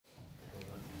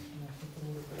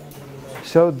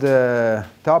So the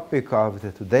topic of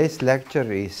today's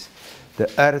lecture is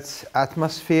the Earth's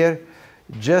atmosphere,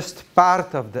 just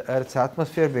part of the Earth's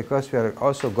atmosphere, because we are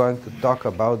also going to talk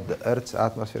about the Earth's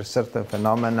atmosphere, certain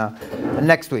phenomena,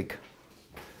 next week.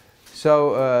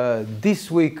 So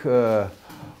this week,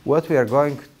 what we are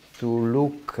going to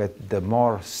look at the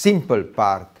more simple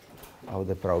part of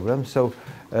the problem. So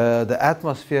the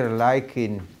atmosphere, like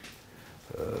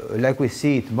we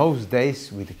see it most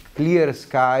days, with clear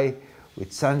sky,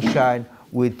 with sunshine,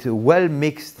 with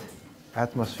well-mixed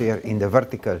atmosphere in the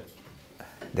vertical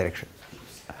direction.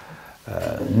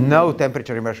 No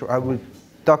temperature immersion. I will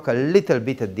talk a little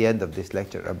bit at the end of this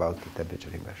lecture about the temperature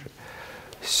immersion.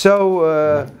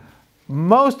 So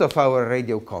most of our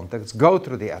radio contacts go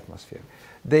through the atmosphere.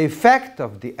 The effect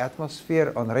of the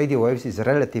atmosphere on radio waves is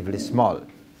relatively small.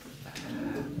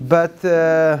 But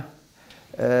the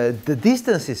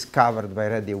distances covered by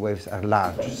radio waves are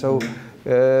large. So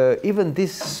even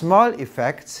these small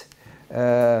effects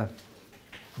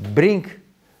bring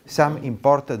some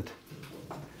important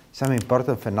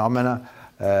phenomena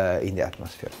in the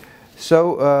atmosphere.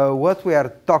 So what we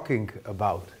are talking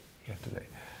about here today.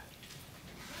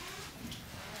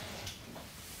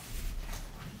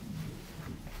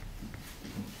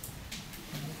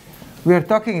 We are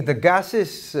talking the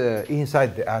gases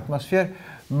inside the atmosphere.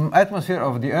 Atmosphere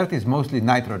of the Earth is mostly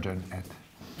nitrogen at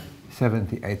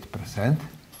 78%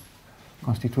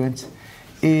 constituents.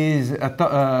 Is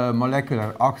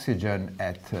molecular oxygen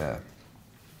at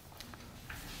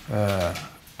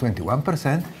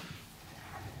 21%.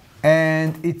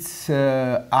 And it's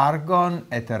argon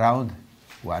at around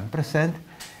 1%.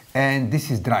 And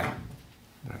this is dry.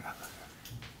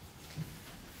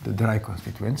 The dry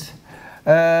constituents.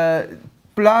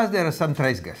 Plus there are some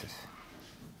trace gases.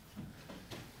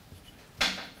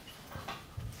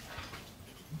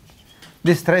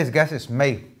 These trace gases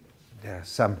there are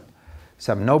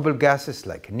some noble gases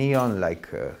like neon, like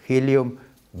helium,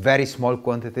 very small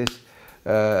quantities,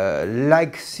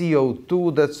 like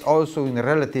CO2, that's also in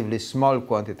relatively small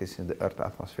quantities in the Earth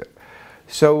atmosphere.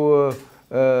 So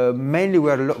mainly we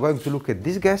are going to look at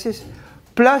these gases.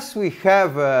 Plus we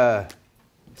have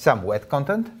some wet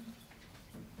content.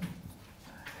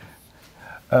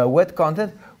 Wet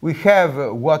content, we have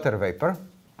water vapor.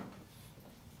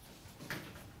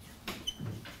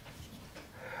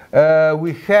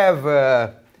 We have,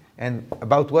 and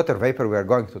about water vapor we are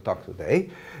going to talk today.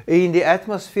 In the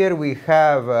atmosphere we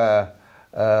have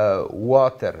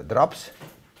water drops.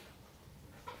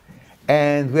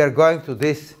 And we are going to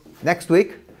this next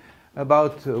week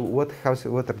about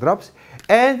water drops.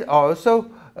 And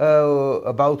also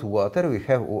about water, we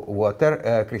have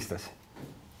water crystals.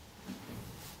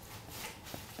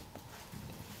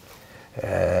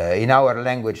 In our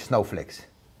language, snowflakes.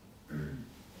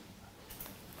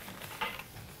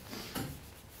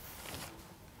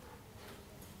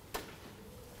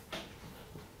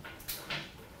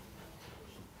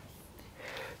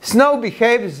 Snow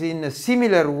behaves in a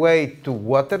similar way to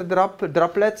water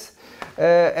droplets,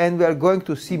 and we are going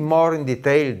to see more in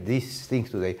detail these things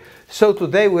today. So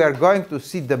today we are going to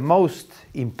see the most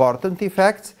important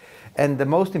effects, and the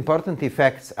most important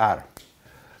effects are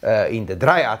in the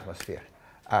dry atmosphere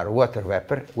are water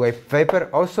vapor.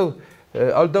 Also,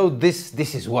 although this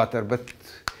is water, but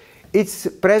it's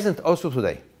present also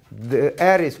today. The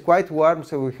air is quite warm,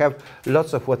 so we have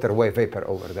lots of water vapor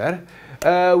over there.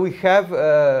 We have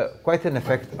quite an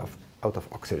effect out of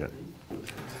oxygen.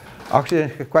 Oxygen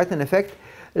has quite an effect.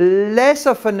 Less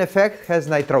of an effect has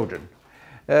nitrogen.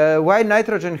 Why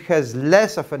nitrogen has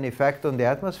less of an effect on the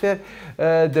atmosphere?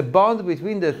 The bond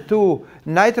between the two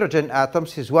nitrogen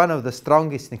atoms is one of the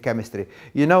strongest in chemistry.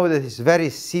 You know that it's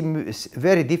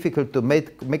very difficult to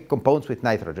make compounds with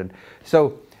nitrogen.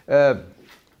 So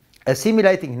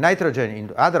assimilating nitrogen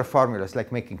into other formulas,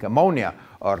 like making ammonia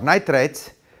or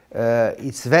nitrates,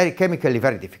 it's chemically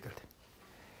very difficult.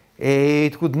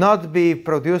 It could not be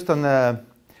produced on an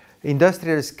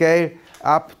industrial scale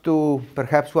up to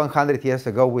perhaps 100 years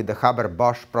ago with the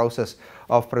Haber-Bosch process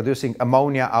of producing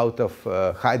ammonia out of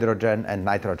hydrogen and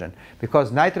nitrogen.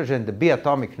 Because nitrogen, the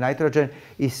B-atomic nitrogen,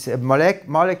 is a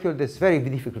molecule that's very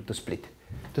difficult to split.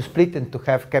 And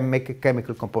to make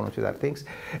chemical components with other things.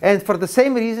 And for the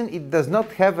same reason, it does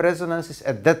not have resonances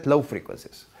at that low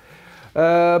frequencies.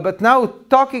 But now,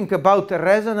 talking about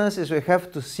resonances, we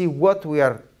have to see what we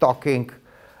are talking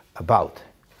about.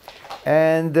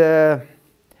 And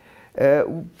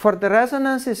for the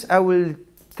resonances, I will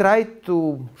try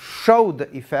to show the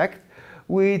effect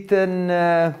with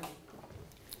an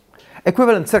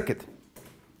equivalent circuit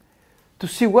to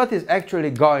see what is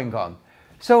actually going on.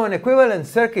 So an equivalent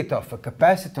circuit of a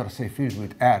capacitor, say, filled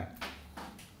with air,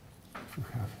 we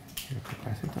have here a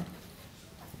capacitor.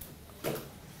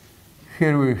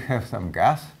 Here we have some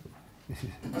gas. This is,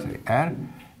 say, air.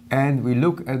 And we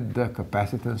look at the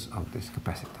capacitance of this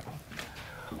capacitor.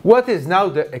 What is now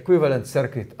the equivalent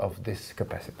circuit of this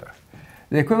capacitor?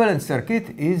 The equivalent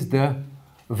circuit is the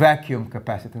vacuum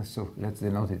capacitance. So let's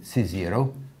denote it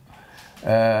C0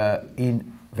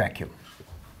 in vacuum.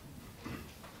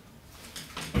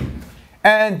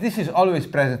 And this is always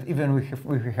present even if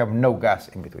we have no gas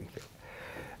in between here.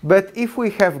 But if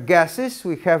we have gases,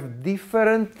 we have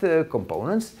different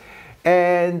components.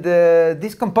 And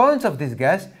these components of this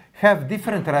gas have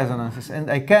different resonances.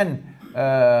 And I can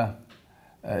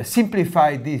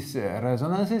simplify these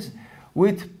resonances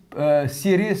with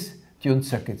series tuned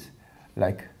circuits.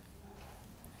 Like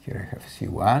here I have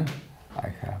C1, I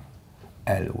have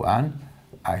L1,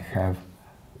 I have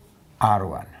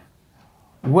R1.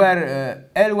 Where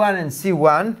L1 and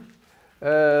C1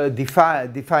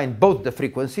 define both the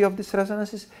frequency of this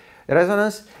resonance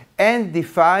and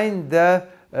define the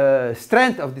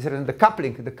strength of this resonance, the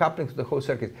coupling to the whole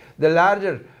circuit. The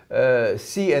larger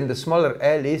C and the smaller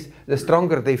L is, the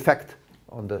stronger the effect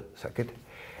on the circuit.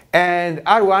 And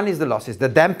R1 is the losses, the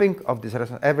damping of this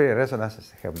resonance. Every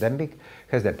resonance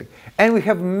has damping. And we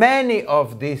have many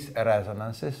of these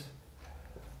resonances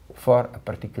for a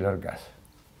particular gas.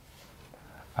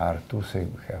 R2, say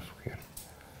we have here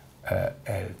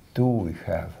L2, we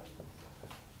have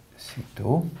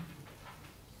C2.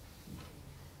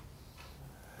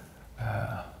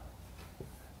 I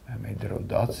may draw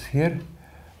dots here,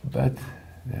 but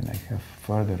then I have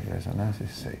further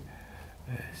resonances, say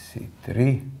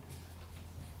C3,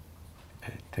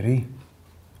 L3,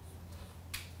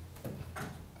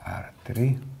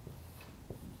 R3,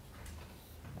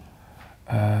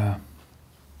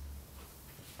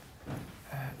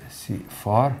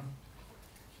 C4,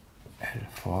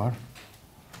 L4,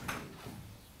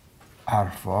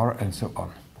 R4, and so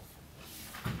on.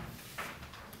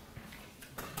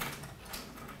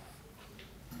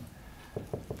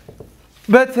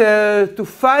 But to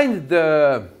find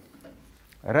the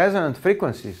resonant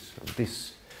frequencies of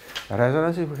these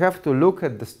resonances, we have to look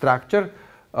at the structure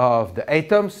of the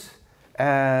atoms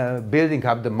building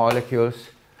up the molecules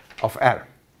of air.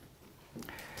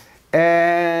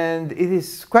 And it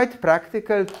is quite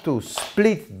practical to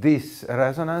split these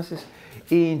resonances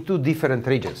into different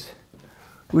regions.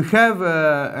 We have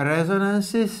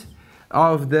resonances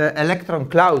of the electron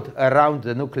cloud around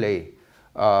the nuclei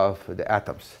of the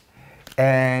atoms.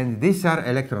 And these are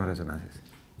electron resonances.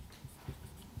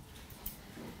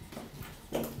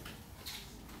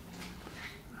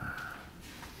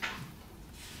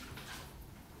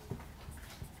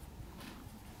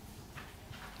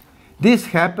 This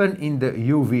happens in the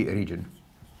UV region,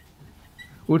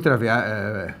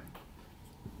 ultraviolet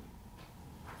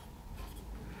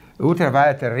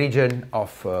region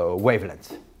of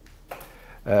wavelengths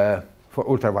for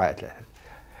ultraviolet.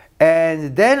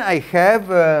 And then I have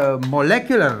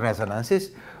molecular resonances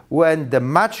when the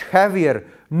much heavier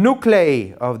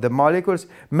nuclei of the molecules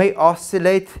may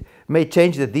oscillate, may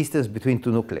change the distance between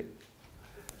two nuclei.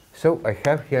 So I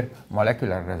have here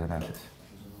molecular resonances.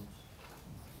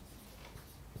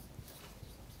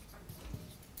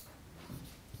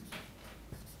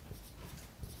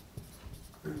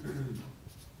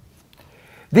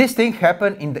 This thing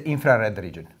happens in the infrared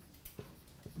region.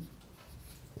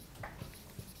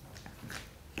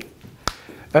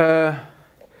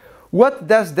 What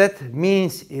does that mean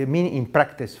in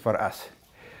practice for us?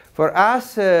 For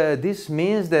us, this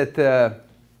means that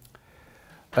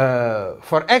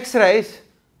for X-rays,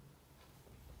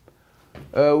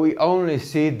 we only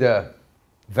see the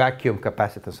vacuum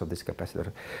capacitance of this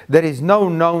capacitor. There is no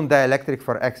known dielectric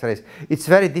for X-rays. It's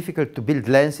very difficult to build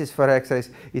lenses for X-rays.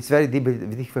 It's very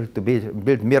difficult to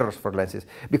build mirrors for lenses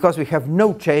because we have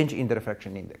no change in the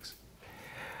refraction index.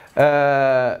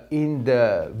 In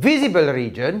the visible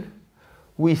region,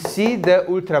 we see the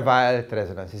ultraviolet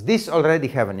resonances. This already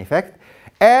have an effect.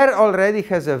 Air already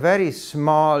has a very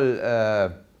small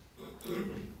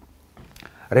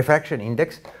refraction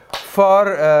index for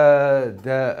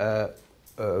the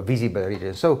visible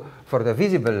region. So for the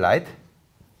visible light,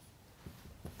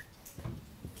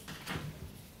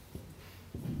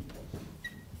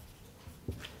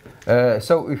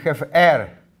 so we have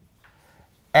air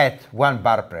at 1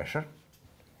 bar pressure.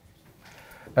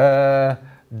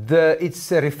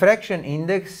 Its refraction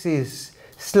index is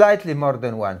slightly more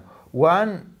than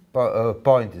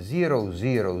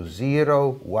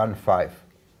 1.00015.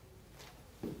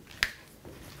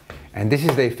 And this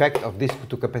is the effect of these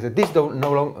two capacitors. These don't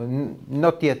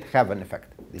not yet have an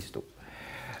effect, these two.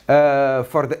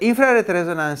 For the infrared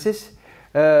resonances,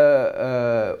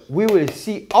 we will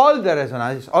see all the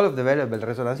resonances, all of the available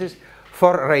resonances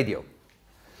for radio.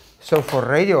 So for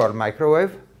radio or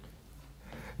microwave,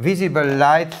 visible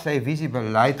light, say visible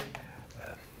light,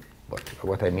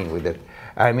 what I mean with that?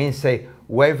 I mean, say,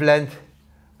 wavelength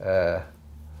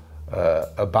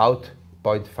about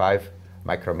 0.5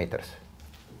 micrometers.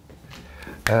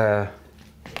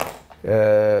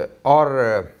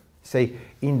 Or say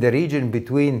in the region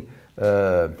between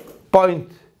 0.2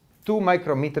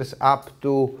 micrometers up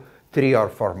to 3 or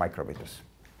 4 micrometers.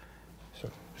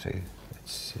 So say,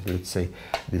 let's say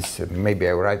this, maybe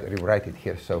I rewrite it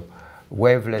here. So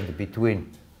wavelength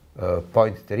between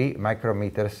 0.3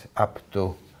 micrometers up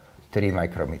to 3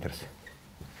 micrometers.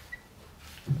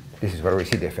 This is where we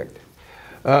see the effect.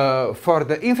 For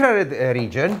the infrared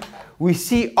region, we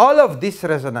see all of these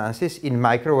resonances in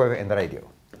microwave and radio.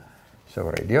 So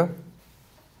radio,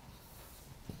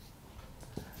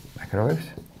 microwaves,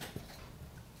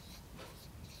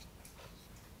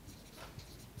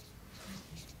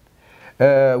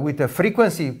 with a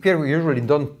frequency, here we usually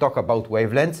don't talk about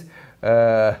wavelengths.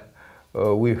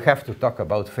 We have to talk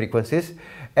about frequencies.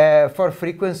 For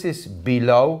frequencies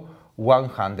below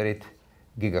 100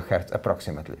 gigahertz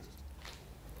approximately.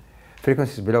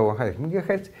 Frequencies below 100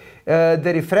 gigahertz.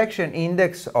 The refraction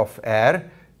index of air,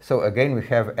 so again we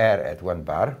have air at 1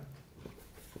 bar.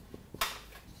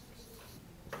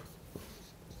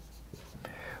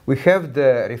 We have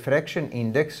the refraction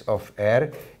index of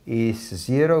air is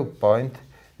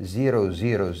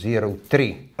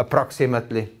 0.0003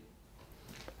 approximately.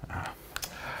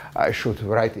 I should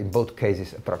write in both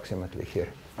cases approximately here.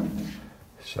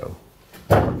 So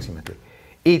approximately.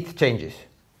 It changes.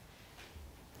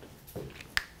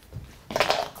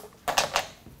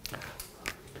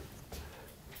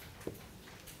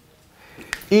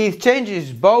 It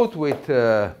changes both with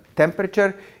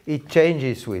temperature, it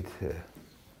changes with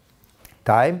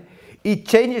time, it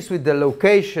changes with the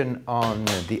location on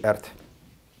the Earth.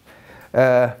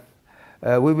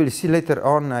 We will see later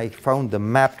on, I found the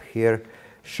map here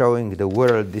showing the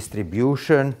world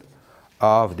distribution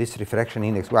of this refraction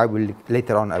index.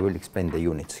 Later on I will explain the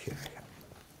units here.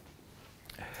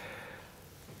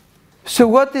 So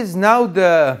what is now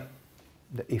the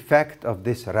effect of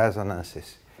these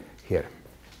resonances here?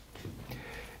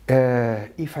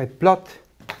 If I plot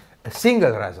a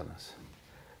single resonance,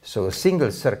 so a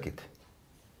single circuit,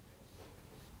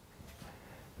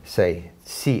 say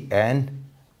Cn,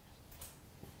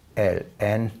 Ln,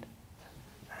 and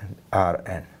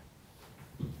Rn.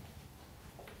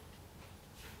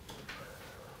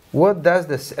 What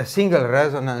does a single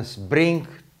resonance bring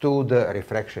to the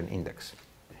refraction index?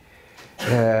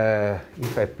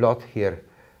 If I plot here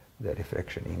the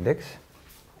refraction index,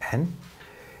 N,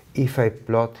 if I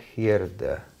plot here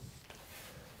the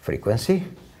frequency,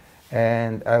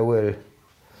 and I will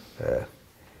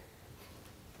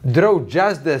draw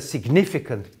just the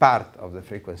significant part of the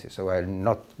frequency, so I will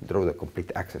not draw the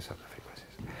complete axis of the frequencies.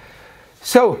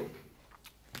 So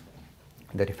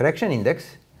the refraction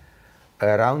index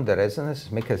around the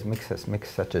resonance makes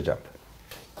such a jump.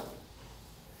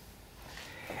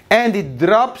 And it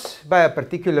drops by a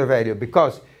particular value,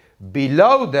 because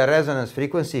below the resonance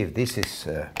frequency, if this is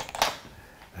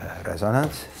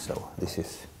resonance, so this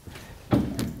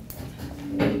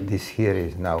here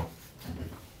is now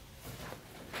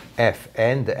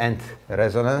Fn, the nth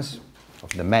resonance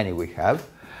of the many we have.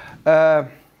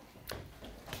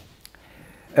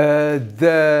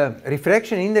 The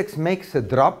refraction index makes a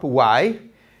drop. Why?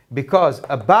 Because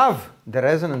above the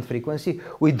resonant frequency,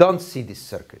 we don't see this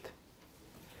circuit.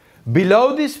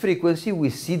 Below this frequency,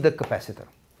 we see the capacitor.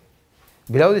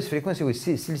 Below this frequency, we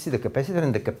still see the capacitor,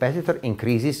 and the capacitor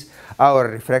increases our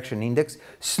refraction index,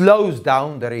 slows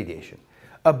down the radiation.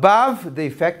 Above, the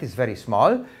effect is very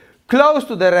small. Close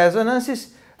to the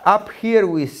resonances, up here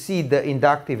we see the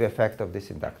inductive effect of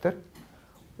this inductor.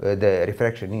 The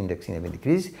refraction index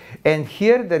decreases, and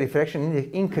here the refraction index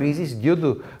increases due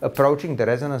to approaching the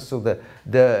resonance, so the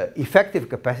effective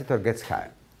capacitor gets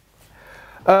higher.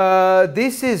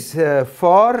 This is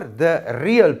for the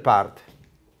real part.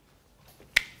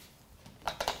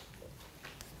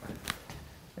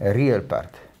 A real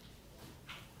part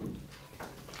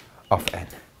of N.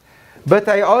 But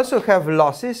I also have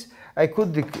losses. I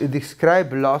could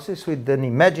describe losses with an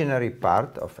imaginary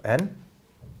part of N.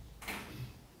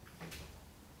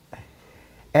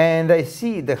 And I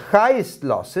see the highest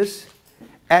losses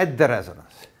at the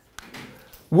resonance.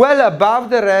 Well above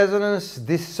the resonance,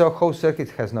 this whole circuit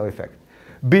has no effect.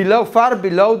 Far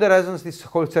below the resonance, this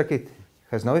whole circuit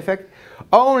has no effect.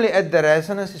 Only at the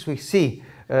resonances we see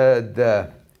the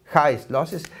highest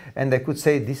losses, and I could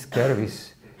say this curve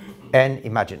is and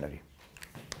imaginary.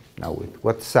 Now with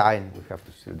what sign, we have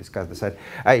to still discuss the sign.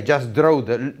 I just draw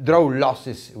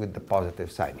losses with the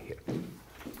positive sign here.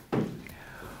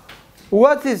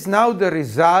 What is now the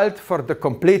result for the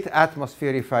complete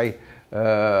atmosphere if I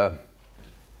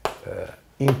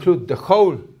include the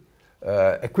whole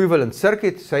equivalent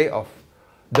circuit, say, of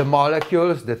the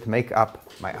molecules that make up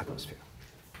my atmosphere?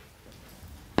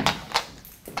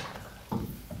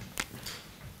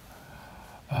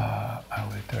 I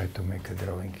will try to make a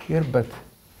drawing here, but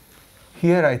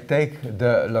here I take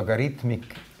the logarithmic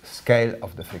scale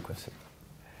of the frequency,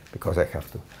 because I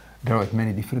have to draw at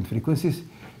many different frequencies.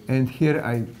 And here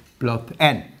I plot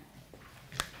n.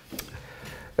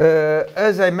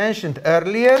 As I mentioned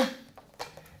earlier,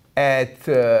 at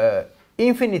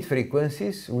infinite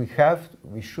frequencies,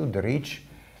 we should reach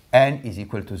n is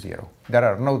equal to 0. There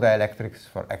are no dielectrics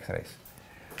for X-rays.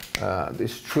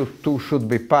 These two should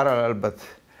be parallel, but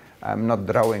I'm not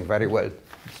drawing very well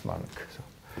this morning, so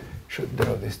should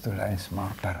draw these two lines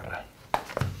more parallel.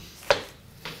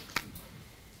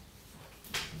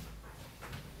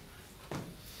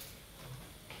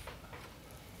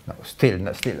 No, still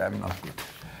I'm not good.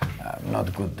 I'm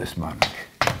not good this morning.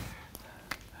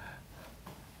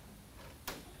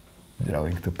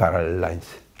 Drawing two parallel lines.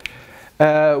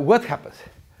 What happens?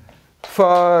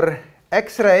 For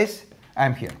X-rays,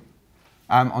 I'm here.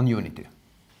 I'm on unity.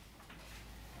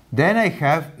 Then I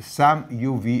have some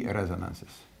UV resonances.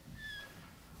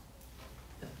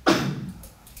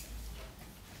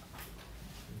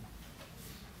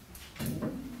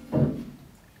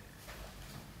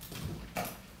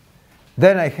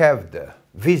 Then I have the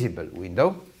visible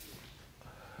window,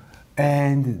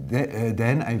 and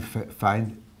then I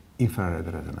find infrared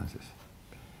resonances.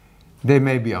 They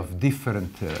may be of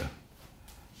different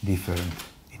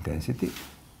intensity.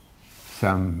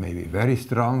 Some may be very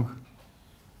strong,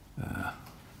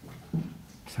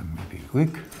 some may be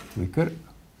weaker.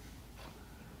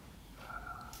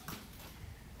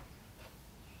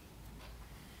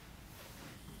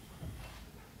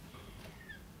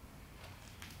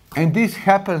 And this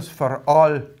happens for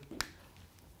all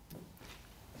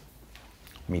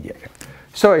media.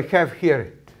 So I have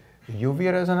here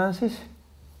UV resonances.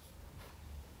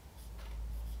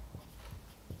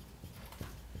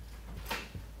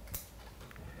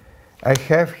 I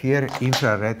have here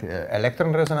infrared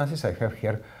electron resonances. I have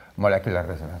here molecular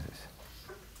resonances.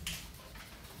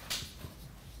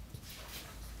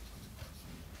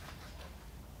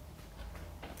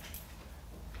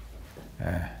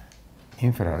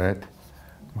 Infrared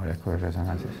molecular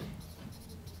resonances.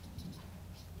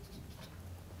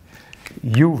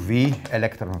 UV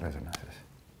electron resonances.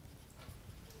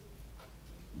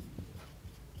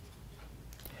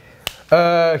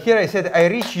 Here I said I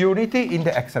reach unity in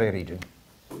the X-ray region.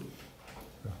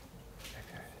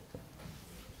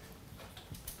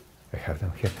 I have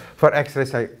them here. For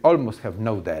X-rays, I almost have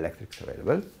no dielectrics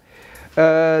available.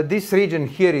 This region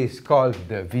here is called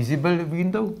the visible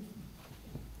window.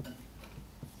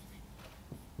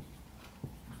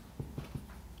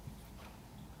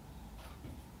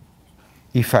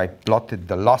 If I plotted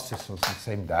the losses on the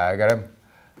same diagram,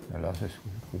 the losses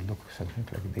would look something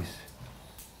like this.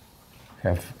 I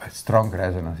have strong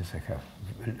resonances, I have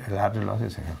larger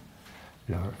losses, I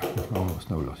have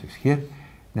almost no losses here.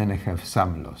 Then I have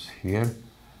some loss here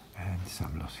and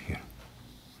some loss here.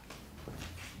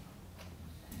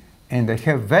 And I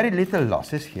have very little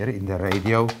losses here in the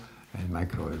radio and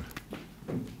microwave.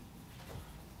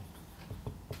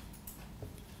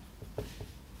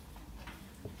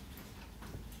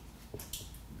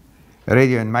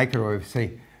 Radio and microwave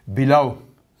say below,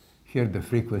 here the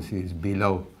frequency is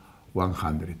below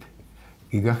 100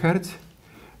 gigahertz.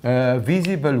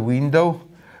 Visible window,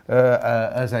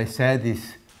 as I said,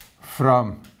 is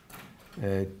from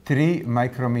 3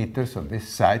 micrometers on this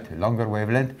side. Longer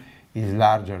wavelength is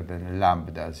larger than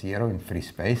lambda 0 in free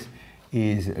space,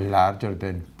 is larger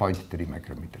than 0.3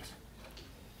 micrometers.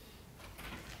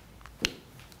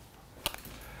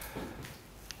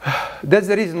 That's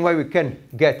the reason why we can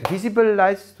get visible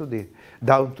lights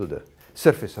down to the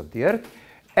surface of the Earth,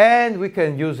 and we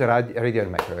can use radio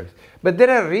and microwaves. But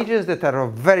there are regions that are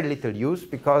of very little use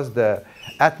because the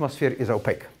atmosphere is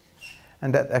opaque,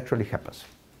 and that actually happens.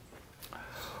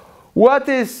 What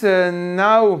is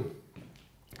now,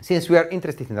 since we are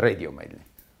interested in radio mainly,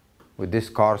 with this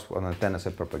course on antennas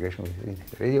and propagation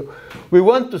with radio, we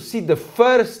want to see the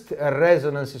first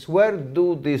resonances. Where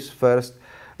do these first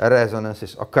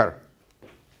resonances occur?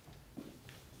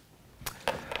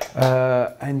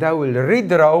 And I will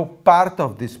redraw part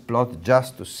of this plot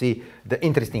just to see the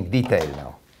interesting detail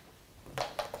now.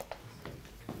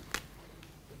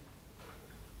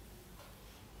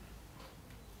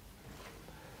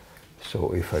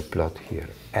 So if I plot here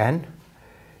n,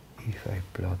 if I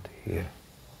plot here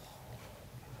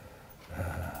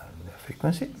the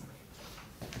frequency,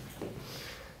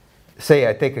 say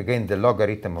I take again the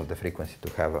logarithm of the frequency to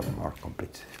have a more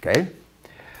complete scale.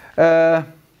 I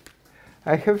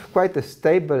have quite a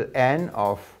stable n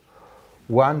of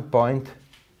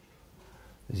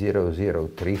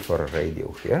 1.003 for a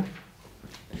radio here.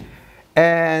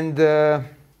 And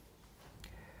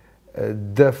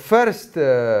the first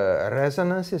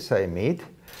resonances I meet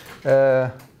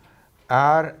are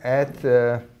at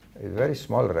a very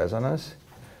small resonance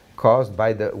caused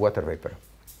by the water vapor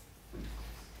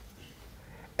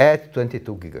at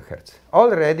 22 gigahertz.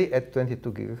 Already at 22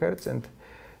 gigahertz, and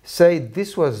say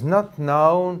this was not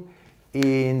known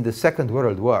in the Second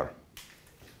World War.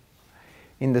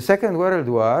 In the Second World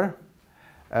War,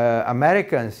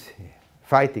 Americans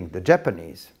fighting the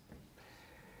Japanese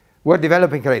were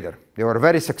developing radar. They were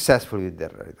very successful with their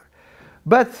radar.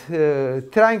 But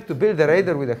trying to build a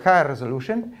radar with a higher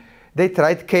resolution, they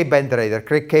tried K-band radar.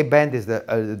 K-band is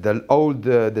the old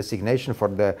designation for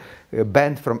the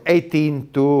band from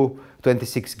 18 to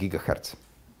 26 gigahertz.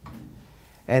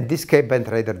 And this K-band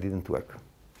radar didn't work.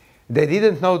 They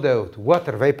didn't know that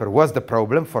water vapor was the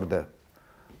problem for the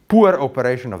poor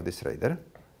operation of this radar,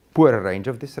 poor range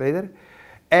of this radar.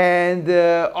 And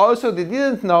also they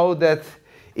didn't know that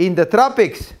in the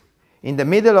tropics, in the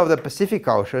middle of the Pacific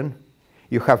Ocean,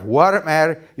 you have warm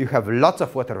air, you have lots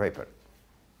of water vapor.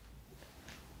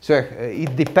 So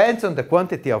it depends on the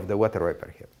quantity of the water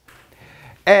vapor here.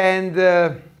 And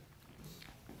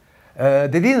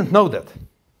they didn't know that.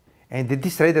 And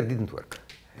this radar didn't work.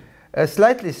 A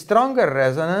slightly stronger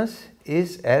resonance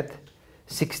is at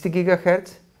 60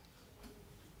 gigahertz,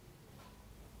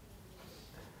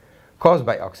 caused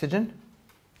by oxygen,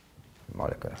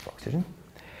 molecule of oxygen.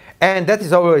 And that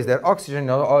is always there. Oxygen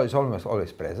is almost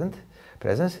always present.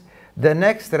 The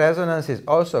next resonance is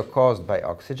also caused by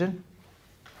oxygen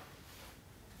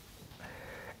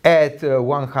at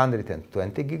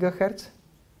 120 gigahertz.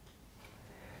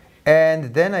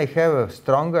 And then I have a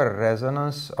stronger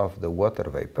resonance of the water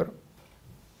vapor.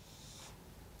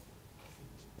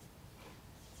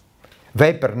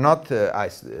 Vapor, not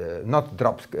ice, not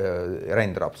drops,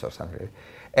 raindrops or something,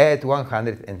 at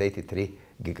 183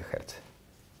 gigahertz.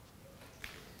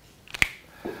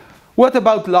 What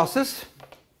about losses?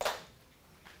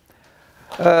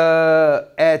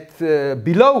 At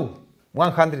below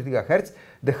 100 gigahertz,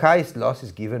 the highest loss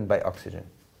is given by oxygen.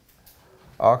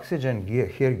 Oxygen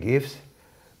here gives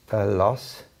a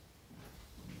loss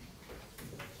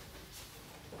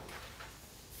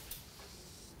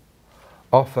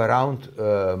of around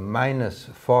minus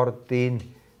 14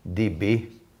 dB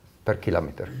per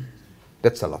kilometer.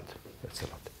 That's a lot. That's a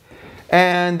lot.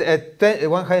 And at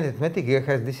 120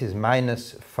 gigahertz, this is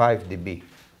minus 5 dB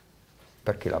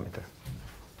per kilometer.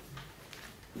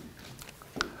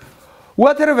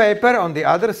 Water vapor, on the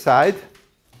other side,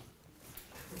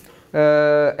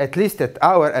 at least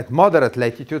at moderate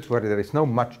latitudes where there is not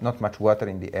much water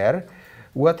in the air,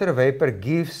 water vapor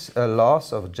gives a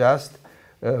loss of just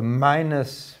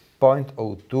minus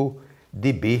 0.02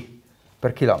 dB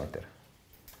per kilometer.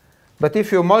 But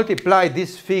if you multiply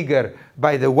this figure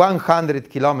by the 100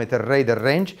 kilometer radar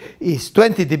range, is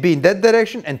 20 dB in that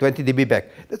direction and 20 dB back.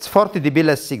 That's 40 dB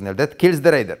less signal. That kills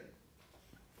the radar.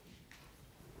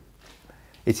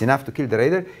 It's enough to kill the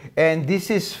radar. And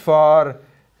this is for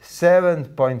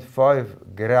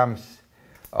 7.5 grams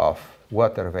of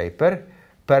water vapor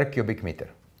per cubic meter.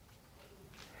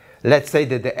 Let's say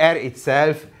that the air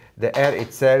itself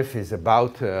is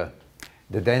about the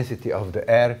density of the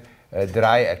air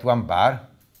dry at 1 bar.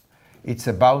 It's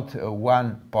about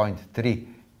 1.3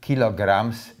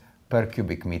 kilograms per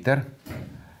cubic meter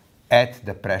at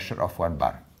the pressure of 1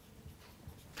 bar.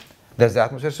 That's the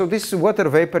atmosphere. So this water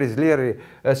vapor is really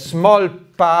a small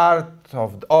part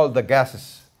of all the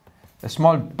gases, a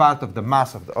small part of the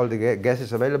mass of all the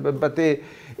gases available, but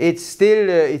it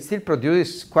still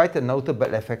produces quite a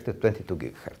notable effect at 22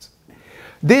 gigahertz.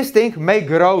 This thing may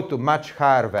grow to much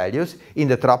higher values in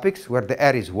the tropics, where the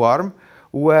air is warm,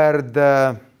 where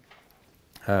the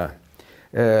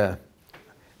air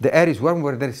is warm,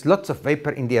 where there is lots of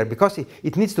vapor in the air, because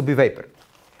it needs to be vapor.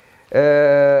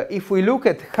 If we look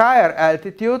at higher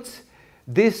altitudes,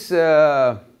 this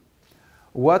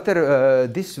water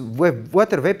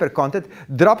vapor content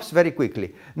drops very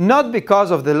quickly, not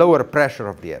because of the lower pressure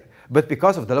of the air, but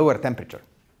because of the lower temperature.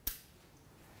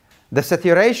 The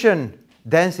saturation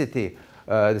density,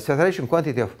 the saturation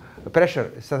quantity of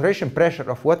pressure, saturation pressure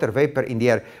of water vapor in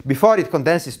the air before it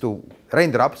condenses to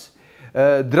raindrops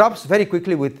drops very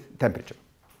quickly with temperature.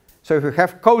 So if we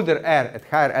have colder air at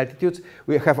higher altitudes,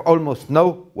 we have almost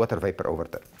no water vapor over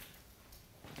there.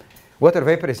 Water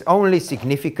vapor is only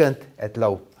significant at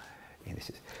low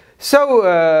indices.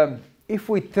 So if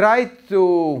we try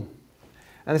to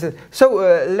understand, so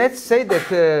let's say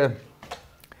that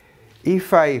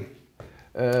if I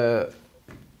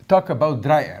talk about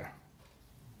dry air,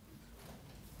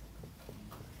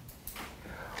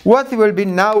 what will be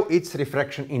now its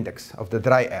refraction index of the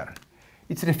dry air?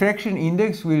 Its refraction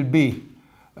index will be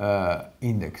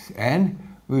index n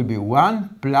will be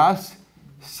 1 plus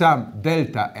some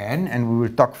delta n, and we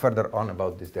will talk further on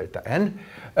about this delta n,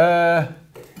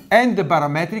 and the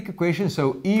barometric equation,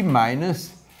 so E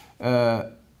minus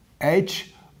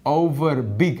h over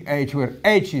big H, where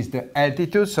h is the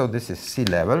altitude, so this is sea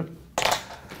level,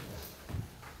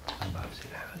 above sea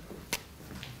level.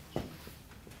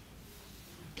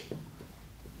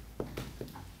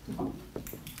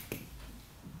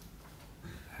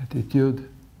 Altitude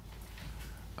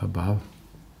above.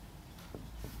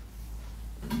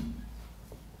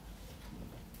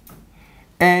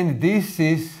 And this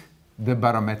is the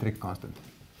barometric constant.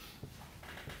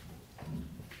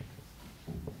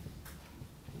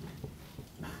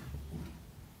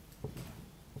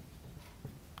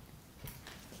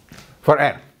 For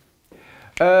air.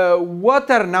 What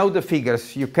are now the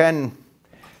figures you can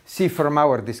see from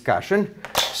our discussion?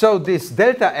 So this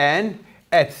delta n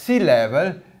at sea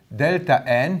level, delta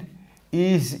n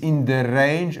is in the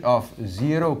range of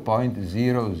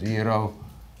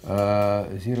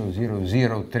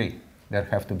 0.0003. There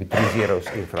have to be 3 zeros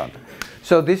in front.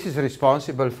 So this is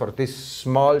responsible for this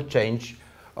small change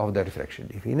of the refraction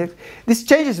index. This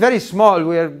change is very small.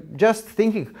 We are just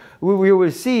thinking, we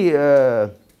will see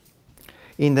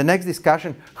in the next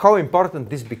discussion how important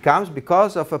this becomes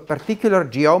because of a particular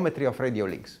geometry of radio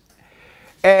links.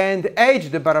 And h,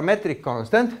 the barometric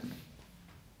constant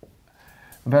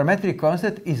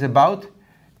is about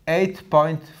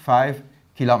 8.5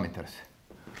 kilometers.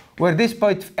 Where this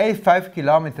 0.85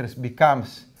 kilometers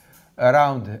becomes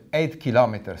around 8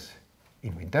 kilometers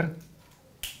in winter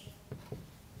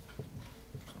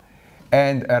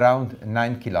and around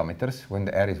 9 kilometers when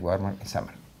the air is warmer in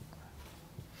summer.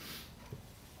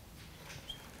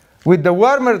 With the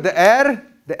warmer the air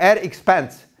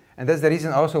expands. And that's the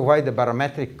reason also why the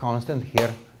barometric constant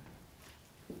here.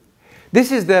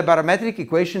 This is the barometric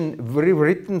equation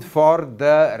rewritten for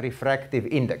the refractive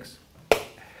index.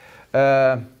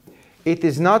 It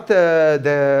is not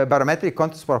the barometric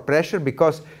constant for pressure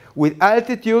because with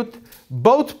altitude,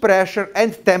 both pressure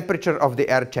and temperature of the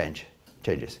air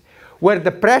changes. Where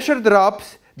the pressure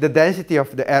drops, the density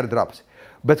of the air drops.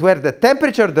 But where the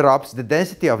temperature drops, the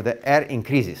density of the air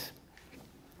increases.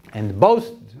 And both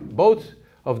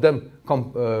of them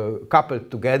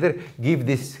coupled together give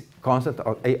this constant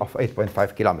of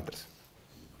 8.5 kilometers.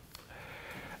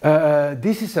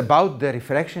 This is about the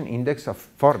refraction index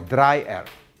for dry air.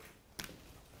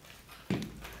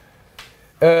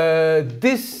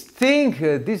 This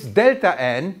delta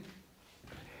n,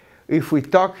 if we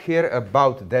talk here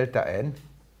about delta n,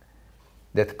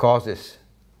 that causes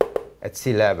at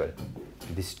sea level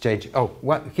this change.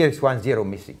 Here is 1 zero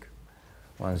missing.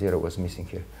 1 zero was missing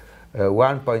here.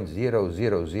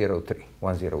 1.0003.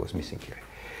 1 zero was missing here.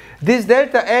 This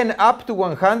delta n up to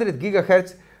 100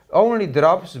 gigahertz only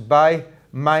drops by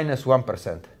minus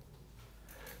 1%.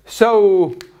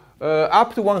 So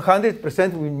up to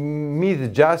 100% we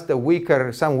meet just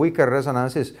some weaker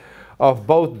resonances of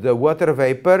both the water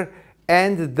vapor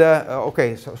and the,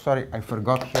 sorry, I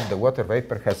forgot here, the water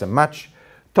vapor has a much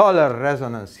taller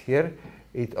resonance here.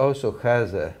 It also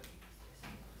has a,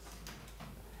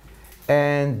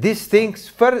 and this thing is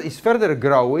further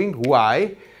growing.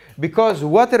 Why? Because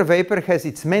water vapor has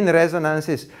its main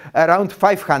resonances around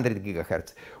 500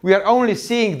 gigahertz. We are only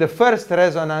seeing the first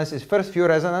few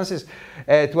resonances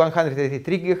at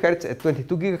 183 gigahertz, at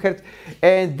 22 gigahertz.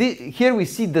 And here we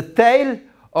see the tail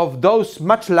of those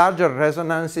much larger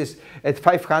resonances at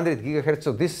 500 gigahertz.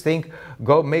 So this thing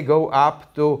may go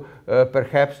up to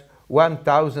perhaps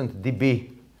 1000 dB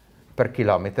per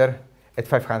kilometer at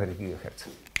 500 gigahertz.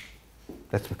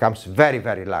 That becomes very,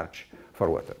 very large for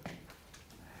water.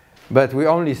 But we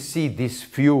only see these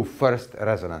few first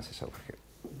resonances over here.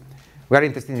 We are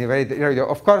interested in radio.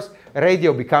 Of course,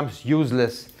 radio becomes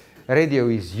useless. Radio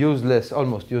is useless,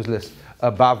 almost useless,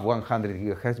 above 100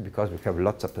 gigahertz because we have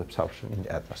lots of absorption in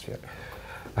the atmosphere.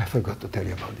 I forgot to tell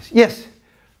you about this. Yes,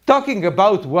 talking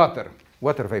about water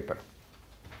vapor.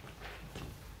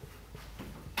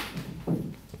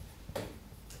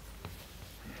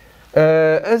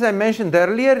 As I mentioned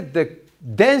earlier, the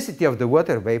density of the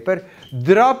water vapor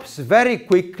drops very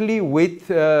quickly with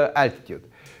altitude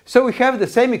So we have the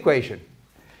same equation.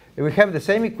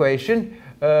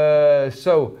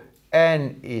 So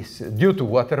n is due to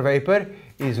water vapor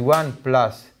is 1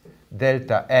 plus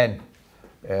delta n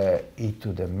e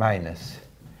to the minus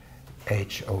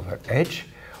h over h,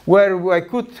 where I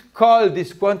could call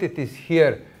these quantities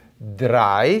here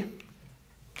dry.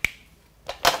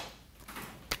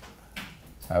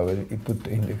 I will put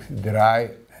the index dry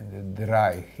and the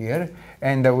dry here,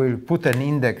 and I will put an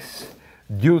index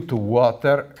due to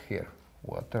water here.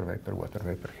 Water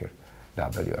vapor here.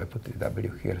 W, I put the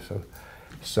W here.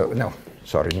 So no,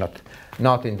 sorry,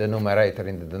 not in the numerator,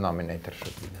 in the denominator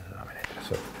should be the denominator.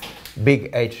 So big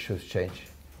H should change.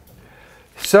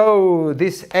 So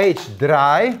this H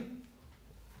dry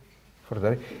for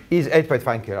the is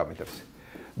 8.5 kilometers.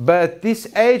 But this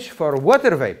H for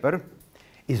water vapor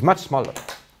is much smaller.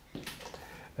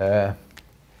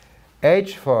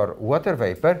 H for water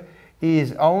vapor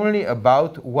is only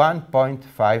about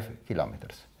 1.5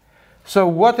 kilometers. So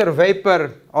water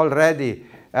vapor already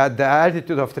at the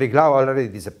altitude of 3 Glau already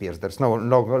disappears. There's no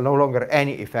longer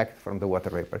any effect from the water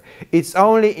vapor. It's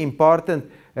only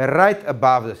important right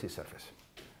above the sea surface,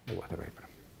 the water vapor.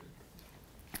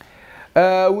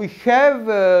 We have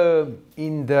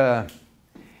in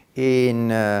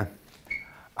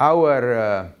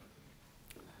our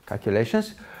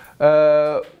calculations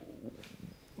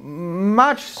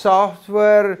much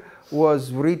software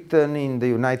was written in the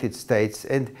United States,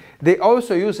 and they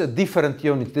also use a different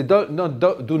unit. They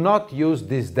do not use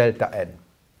this delta n.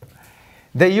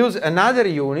 They use another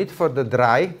unit for the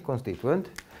dry constituent,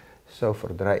 so for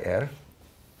dry air,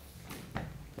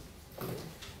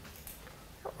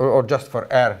 or just for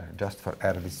air,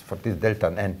 for this delta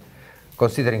n,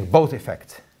 considering both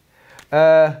effects.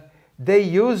 They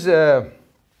use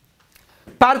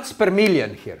parts per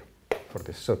million here for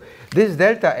this. So this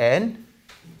delta n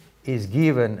is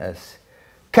given as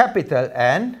capital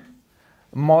N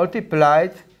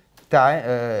multiplied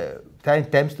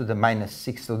times to the minus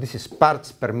 6. So this is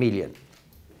parts per million.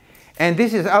 And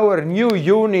this is our new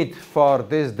unit for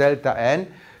this delta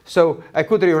n. So I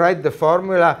could rewrite the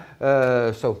formula.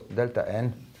 So delta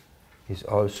n is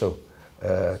also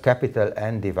capital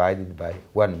N divided by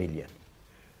 1 million.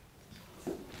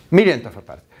 Millionth of a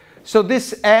part. So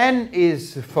this n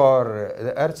is for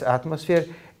the Earth's atmosphere.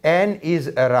 N is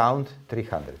around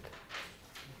 300.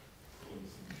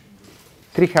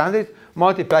 300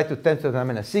 multiplied to 10 to the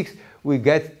minus 6, we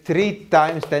get 3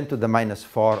 times 10 to the minus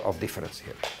 4 of difference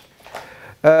here.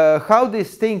 How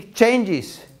this thing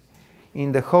changes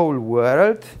in the whole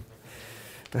world,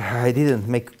 I didn't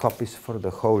make copies for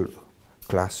the whole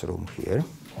classroom here.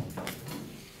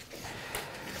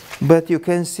 But you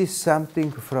can see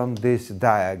something from this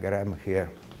diagram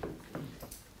here.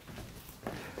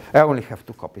 I only have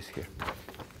 2 copies here.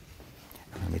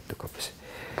 I need 2 copies.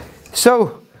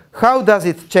 So how does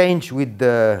it change with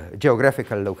the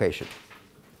geographical location?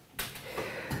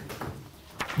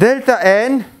 Delta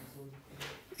n,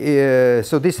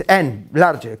 so this n,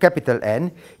 large, capital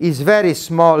N, is very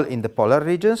small in the polar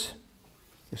regions.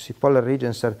 You see polar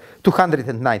regions are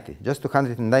 290, just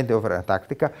 290 over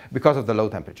Antarctica because of the low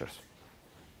temperatures.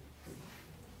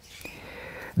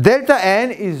 Delta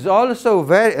n is also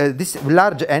very, this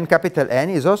large N, capital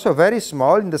N, is also very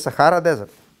small in the Sahara Desert.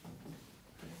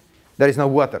 There is no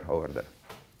water over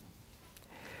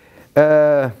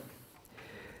there.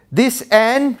 This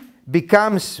N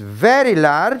becomes very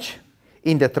large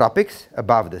in the tropics,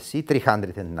 above the sea,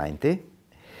 390.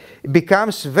 It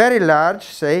becomes very large,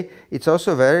 say, it's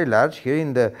also very large here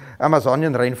in the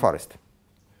Amazonian rainforest.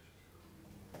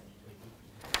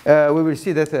 We will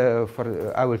see that,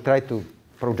 I will try to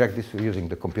project this using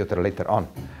the computer later on.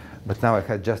 But now I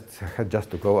had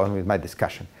just to go on with my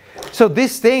discussion. So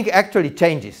this thing actually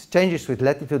changes with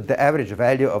latitude. The average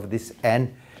value of this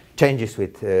N changes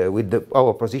with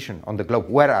our position on the globe.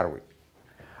 Where are we?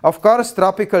 Of course,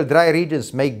 tropical dry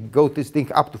regions may go this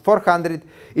thing up to 400.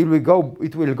 It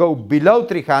will go below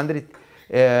 300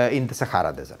 in the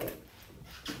Sahara Desert.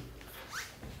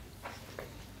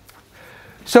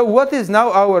 So what is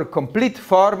now our complete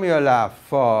formula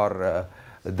for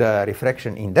the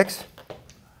refraction index?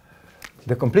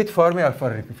 The complete formula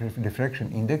for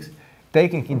refraction index,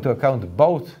 taking into account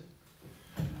both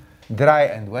dry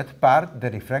and wet part,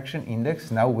 the refraction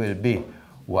index now will be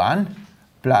 1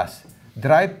 plus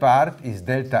dry part is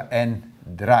delta n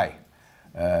dry,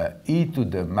 e to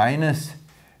the minus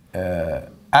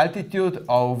altitude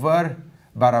over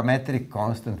barometric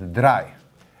constant dry,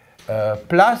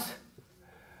 plus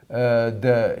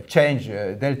the change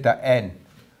delta n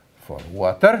for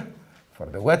water, for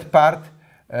the wet part,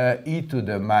 e to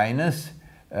the minus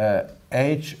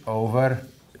h over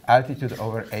altitude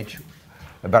over h,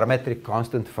 a barometric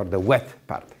constant for the wet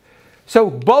part. So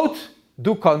both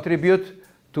do contribute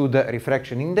to the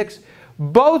refraction index.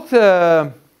 Both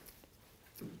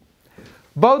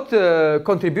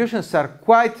contributions are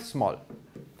quite small.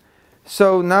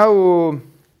 So now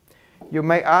you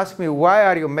may ask me, why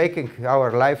are you making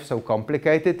our life so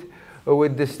complicated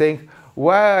with this thing?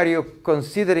 Why are you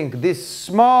considering these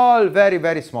small, very,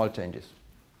 very small changes?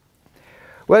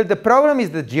 Well, the problem is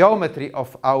the geometry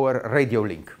of our radio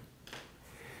link.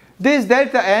 This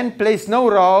delta n plays no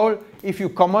role if you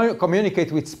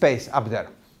communicate with space up there.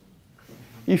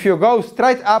 If you go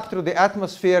straight up through the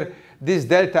atmosphere, this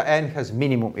delta n has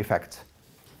minimum effects.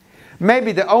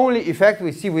 Maybe the only effect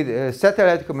we see with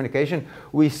satellite communication,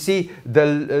 we see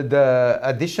the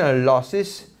additional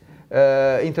losses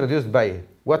introduced by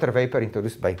water vapor,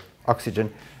 introduced by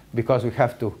oxygen, because we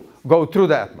have to go through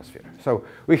the atmosphere. So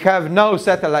we have no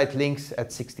satellite links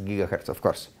at 60 gigahertz, of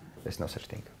course. There's no such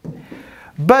thing.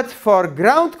 But for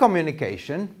ground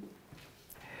communication,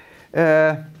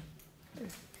 our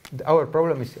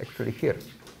problem is actually here.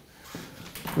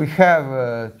 We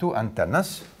have two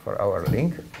antennas for our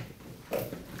link.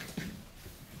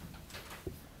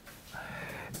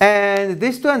 And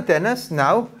these two antennas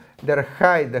now, the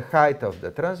height of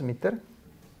the transmitter,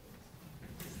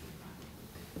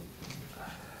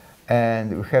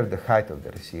 and we have the height of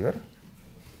the receiver.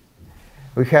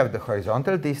 We have the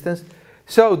horizontal distance.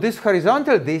 So this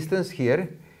horizontal distance here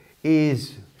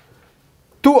is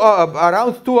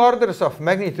around 2 orders of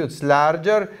magnitudes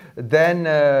larger than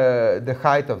the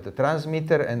height of the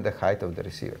transmitter and the height of the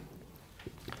receiver.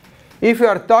 If we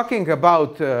are talking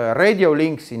about radio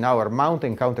links in our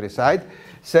mountain countryside,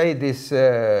 say this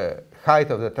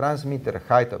height of the transmitter,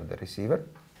 height of the receiver,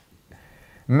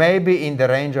 maybe in the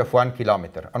range of 1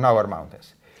 kilometer on our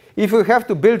mountains. If we have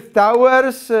to build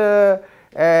towers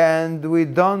and we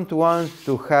don't want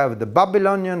to have the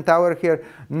Babylonian tower here,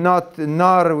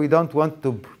 nor we don't want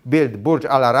to build Burj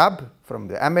Al Arab from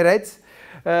the Emirates,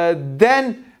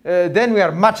 then we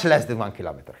are much less than 1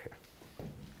 kilometer here.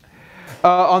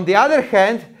 On the other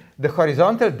hand, the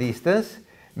horizontal distance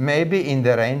may be in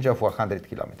the range of 100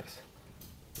 kilometers.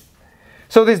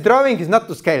 So this drawing is not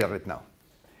to scale right now.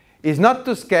 It's not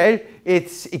to scale,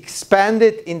 it's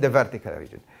expanded in the vertical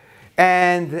region.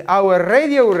 And our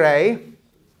radio ray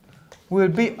will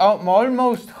be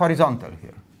almost horizontal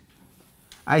here.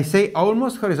 I say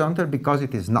almost horizontal because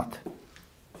it is not.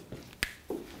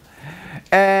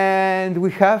 And we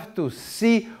have to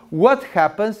see what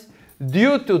happens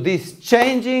due to this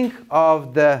changing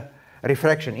of the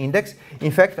refraction index.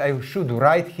 In fact, I should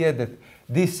write here that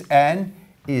this n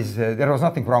is, there was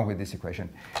nothing wrong with this equation.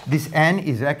 This n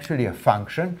is actually a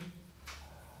function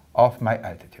of my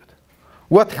altitude.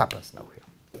 What happens now here?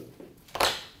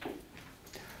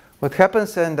 What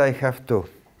happens, and I have to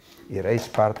erase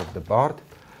part of the board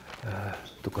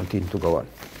to continue to go on.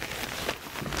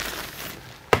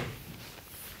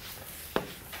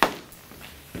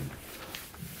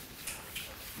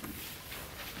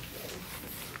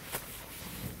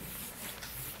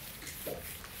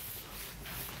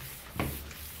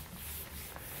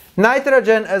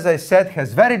 Nitrogen, as I said,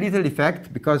 has very little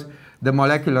effect because the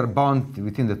molecular bond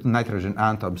between the two nitrogen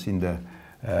atoms in the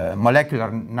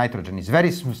molecular nitrogen is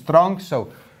very strong,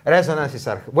 so resonances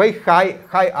are way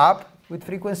high up with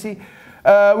frequency.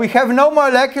 We have no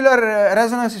molecular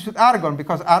resonances with argon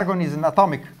because argon is an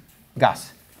atomic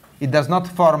gas. It does not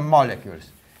form molecules.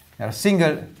 There are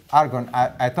single argon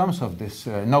atoms of this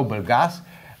noble gas,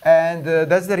 and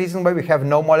that's the reason why we have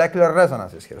no molecular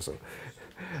resonances here. So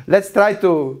let's try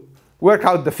to work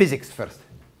out the physics first.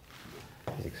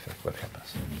 Physics first, what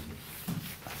happens?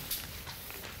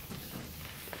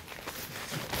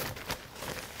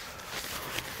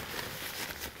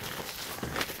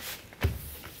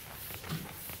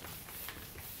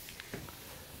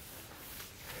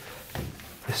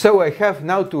 So I have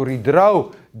now to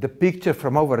redraw the picture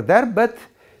from over there, but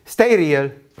stay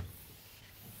real.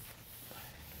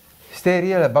 Stay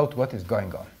real about what is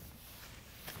going on.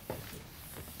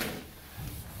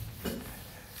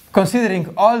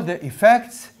 Considering all the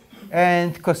effects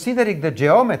and considering the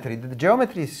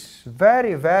geometry is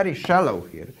very, very shallow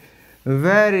here.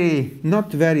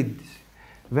 Not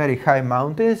very high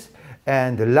mountains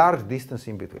and a large distance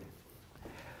in between.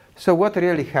 So what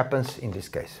really happens in this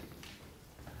case?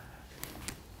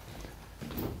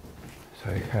 So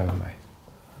I have my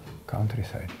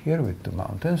countryside here with two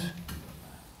mountains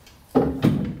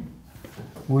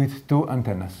with two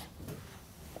antennas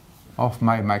of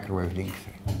my microwave link.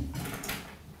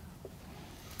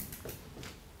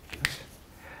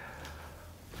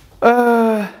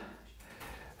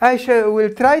 I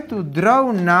will try to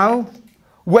draw now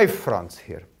wave fronts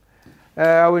here.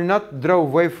 I will not draw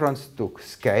wave fronts to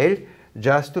scale,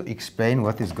 just to explain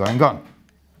what is going on.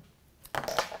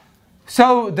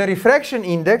 So the refraction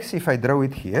index, if I draw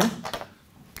it here,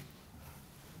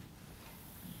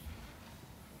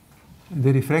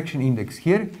 the refraction index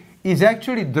here is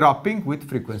actually dropping with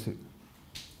frequency.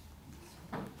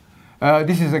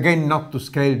 This is again not to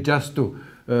scale, just to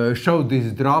show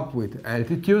this drop with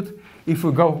altitude. If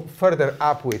we go further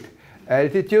up with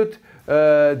altitude,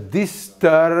 this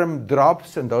term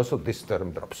drops and also this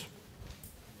term drops.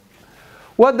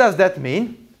 What does that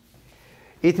mean?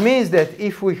 It means that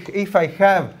if I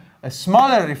have a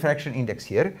smaller refraction index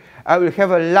here, I will have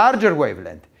a larger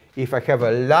wavelength. If I have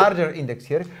a larger index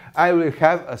here, I will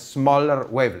have a smaller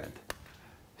wavelength.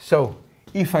 So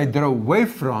if I draw wave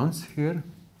fronts here,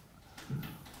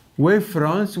 wave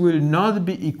fronts will not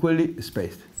be equally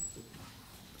spaced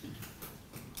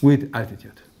with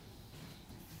altitude.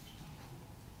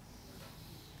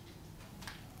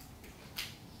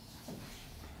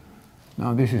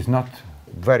 Now this is not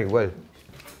very well.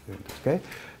 Okay?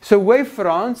 So wave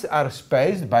fronts are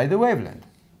spaced by the wavelength.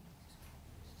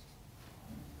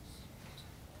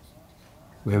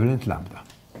 Wavelength lambda.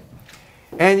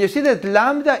 And you see that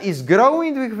lambda is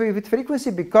growing with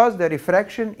frequency because the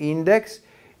refraction index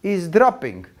is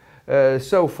dropping.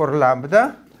 So for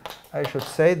lambda, I should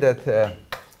say that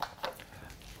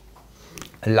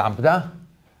lambda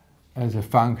as a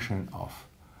function of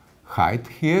height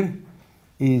here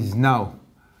is now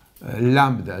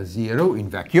lambda 0 in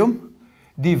vacuum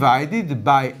divided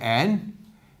by n,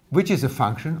 which is a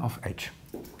function of h.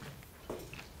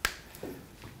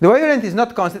 The wavelength is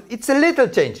not constant. It's a little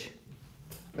change.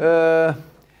 Much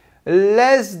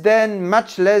less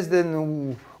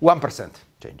than 1%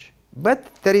 change. But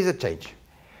there is a change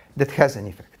that has an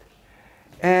effect.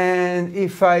 And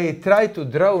if I try to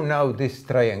draw now these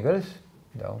triangles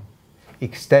down,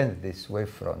 extend these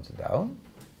wavefronts down,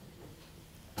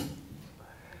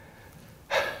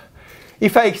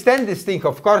 if I extend this thing,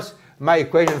 of course, my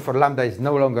equation for lambda is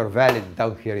no longer valid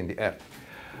down here in the earth.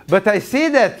 But I see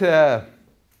that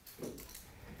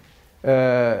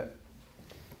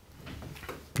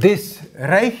this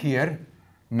ray here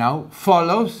now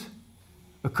follows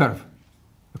a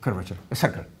curvature, a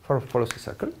circle, follows a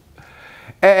circle.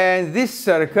 And this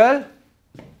circle,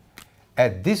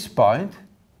 at this point,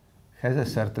 has a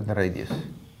certain radius.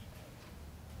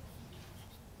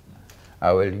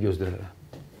 I will use the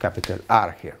capital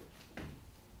R here.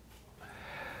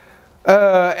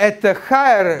 At a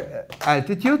higher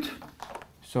altitude,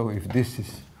 so if this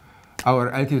is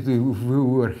our altitude, if we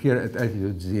were here at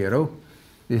altitude 0,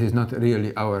 this is not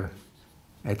really our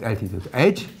at altitude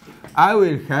h, I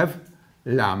will have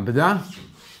lambda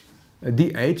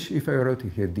dh, if I wrote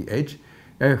it here dh,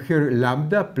 here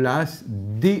lambda plus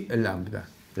d lambda.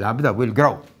 Lambda will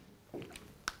grow.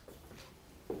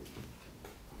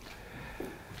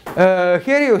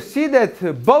 Here you see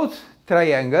that both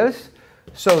triangles,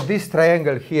 so this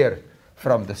triangle here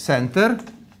from the center,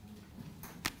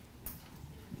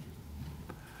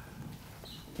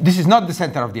 this is not the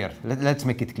center of the Earth. Let's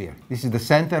make it clear. This is the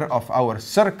center of our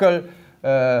circle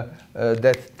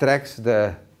that tracks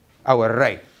our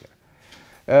ray.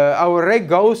 Our ray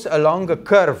goes along a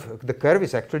curve. The curve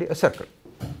is actually a circle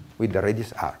with the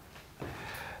radius r.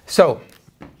 So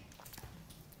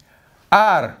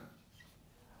r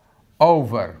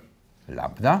over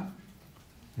lambda,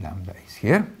 lambda is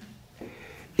here,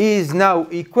 is now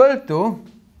equal to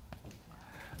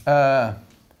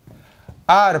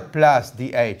r plus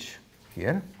dh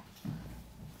here,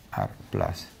 r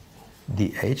plus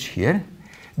dh here,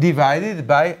 divided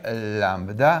by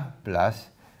lambda plus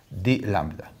d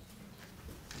lambda.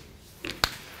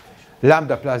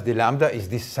 Lambda plus d lambda is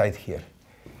this side here.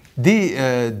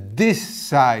 This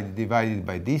side divided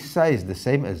by this side is the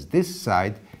same as this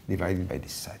side divided by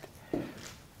this side.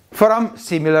 From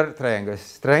similar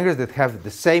triangles, triangles that have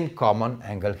the same common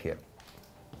angle here.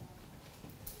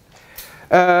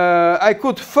 I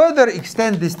could further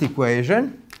extend this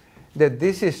equation, that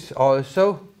this is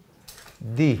also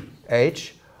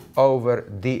dh over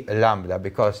d lambda,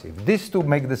 because if these two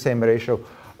make the same ratio,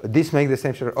 this makes the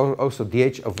same ratio, also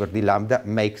dh over d lambda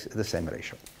makes the same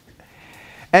ratio.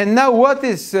 And now what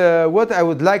I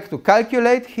would like to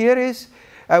calculate here is,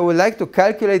 I would like to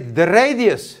calculate the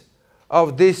radius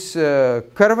of this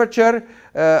curvature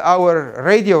our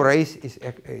radio ray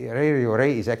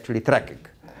is actually tracking.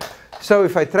 So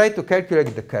if I try to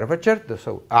calculate the curvature,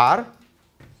 so r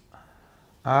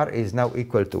is now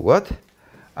equal to what?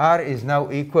 R is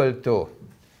now equal to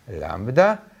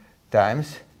lambda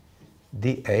times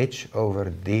dh over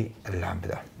d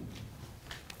lambda.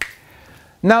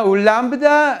 Now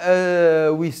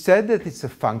lambda, we said that it's a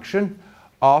function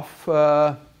of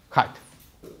height.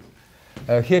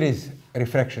 Here is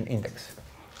refraction index.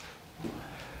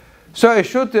 So I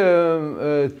should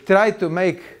try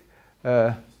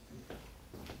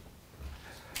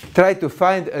to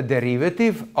find a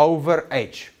derivative over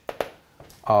h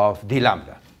of d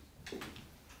lambda.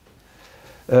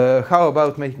 How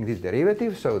about making this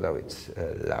derivative? So now it's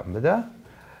lambda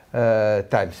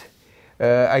times,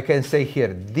 I can say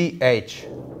here dh.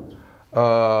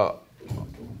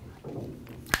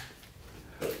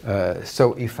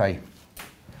 So if I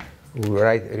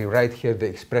rewrite here the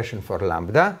expression for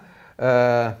lambda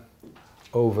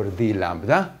over d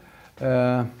lambda.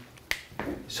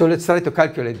 So let's try to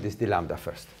calculate this d lambda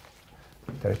first.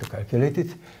 Try to calculate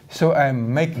it. So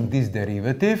I'm making this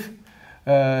derivative.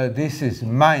 This is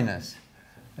minus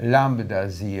lambda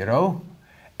 0.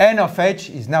 N of h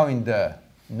is now in the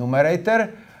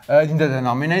numerator. In the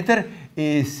denominator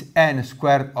is n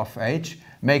squared of h,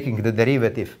 making the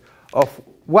derivative of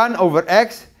 1 over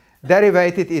x.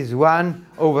 Derivative is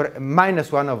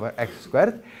minus 1 over x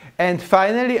squared. And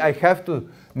finally, I have to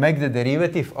make the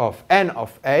derivative of n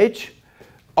of h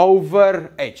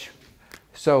over h.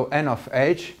 So n of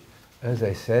h, as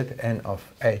I said, n of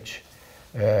h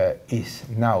is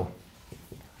now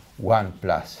 1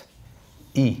 plus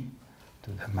e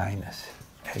to the minus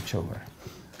h over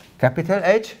capital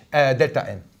H, delta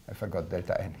n. I forgot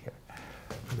delta n here.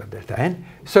 Delta n.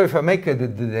 So if I make the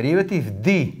derivative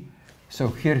d, so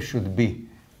here should be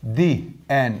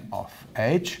dn of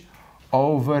h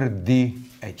over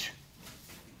dh.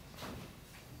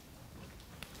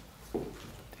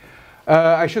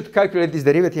 I should calculate this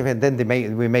derivative and then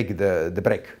we make the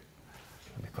break,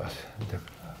 because the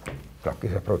clock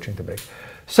is approaching the break.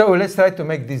 So let's try to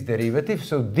make this derivative.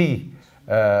 So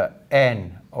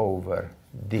dn over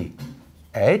dh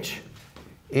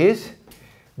is,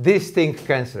 this thing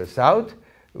cancels out.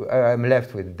 I'm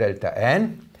left with delta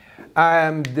n.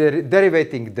 I'm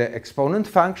derivating the exponent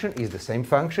function, is the same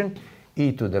function,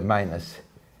 e to the minus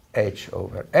h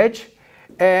over h.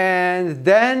 And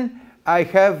then I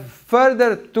have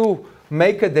further to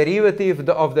make a derivative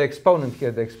of the exponent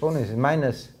here. The exponent is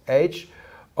minus h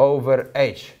over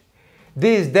h.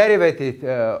 This derivative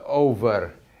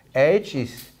over h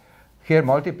is here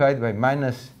multiplied by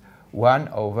minus 1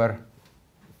 over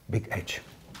big H.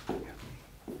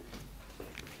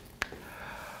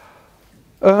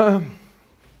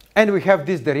 And we have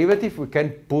this derivative. We can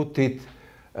put it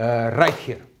right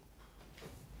here,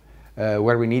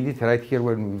 where we need it, right here,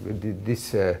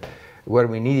 where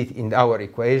we need it in our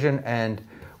equation. And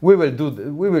we will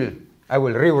do. I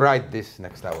will rewrite this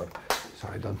next hour, so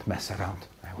I don't mess around.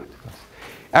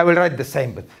 I will write the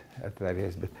same, but at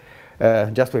various. But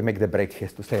just we make the break here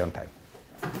to stay on time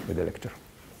with the lecture.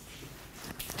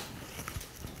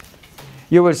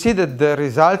 You will see that the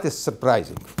result is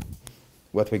surprising,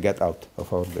 what we get out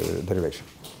of our derivation.